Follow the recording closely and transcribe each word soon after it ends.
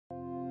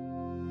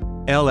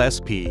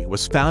LSP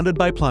was founded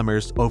by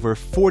plumbers over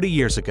 40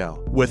 years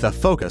ago with a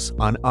focus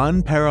on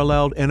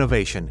unparalleled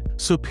innovation,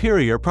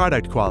 superior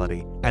product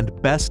quality,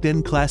 and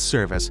best-in-class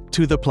service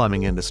to the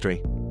plumbing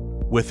industry.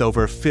 With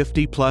over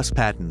 50-plus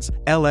patents,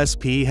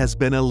 LSP has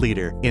been a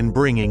leader in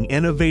bringing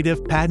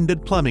innovative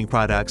patented plumbing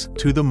products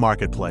to the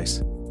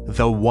marketplace.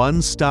 The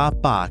One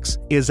Stop Box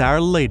is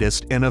our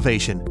latest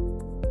innovation.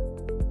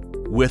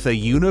 With a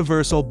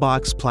universal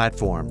box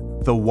platform,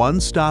 the One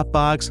Stop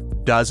Box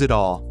does it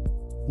all.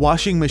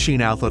 Washing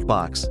machine outlet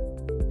box,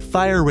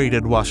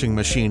 fire-rated washing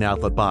machine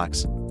outlet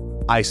box,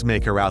 ice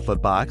maker outlet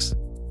box,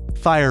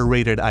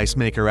 fire-rated ice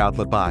maker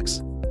outlet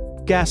box,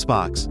 gas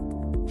box,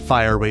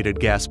 fire-rated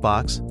gas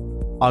box,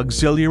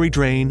 auxiliary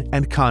drain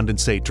and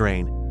condensate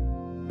drain.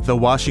 The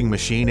washing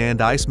machine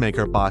and ice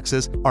maker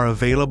boxes are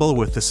available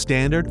with the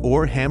standard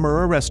or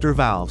hammer arrestor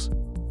valves.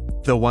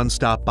 The One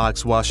Stop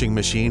Box washing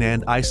machine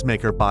and ice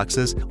maker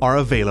boxes are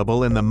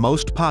available in the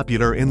most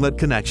popular inlet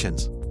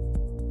connections: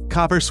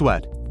 copper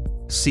sweat,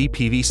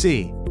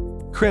 CPVC,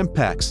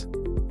 Crimpex,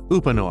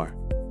 Uponor,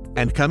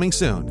 and coming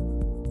soon,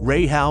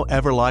 Rayhow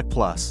Everlock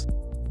Plus.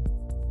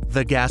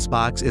 The gas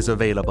box is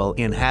available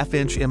in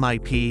half-inch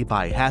MIP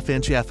by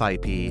half-inch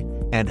FIP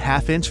and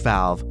half-inch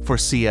valve for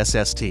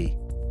CSST.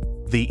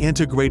 The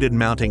integrated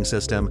mounting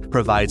system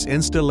provides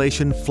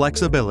installation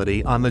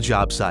flexibility on the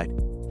job site.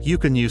 You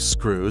can use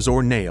screws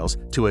or nails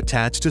to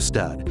attach to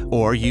stud,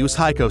 or use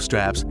Hyco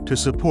straps to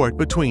support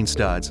between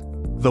studs.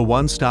 The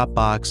One Stop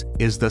Box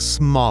is the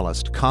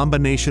smallest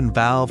combination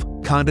valve,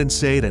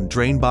 condensate, and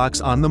drain box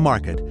on the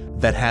market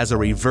that has a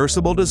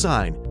reversible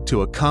design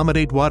to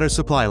accommodate water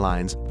supply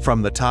lines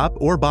from the top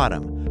or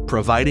bottom,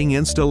 providing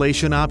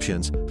installation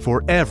options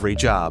for every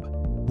job.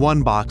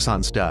 One box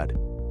on stud,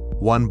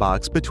 one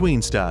box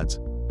between studs,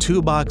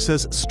 two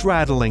boxes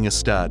straddling a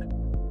stud,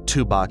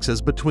 two boxes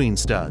between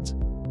studs,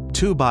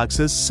 two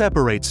boxes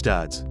separate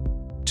studs,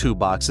 two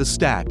boxes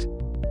stacked,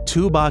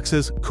 two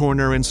boxes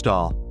corner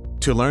install.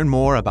 To learn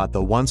more about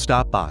the One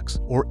Stop Box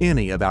or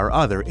any of our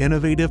other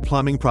innovative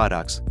plumbing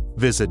products,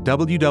 visit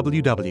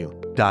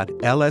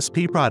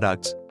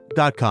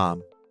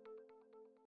www.lspproducts.com.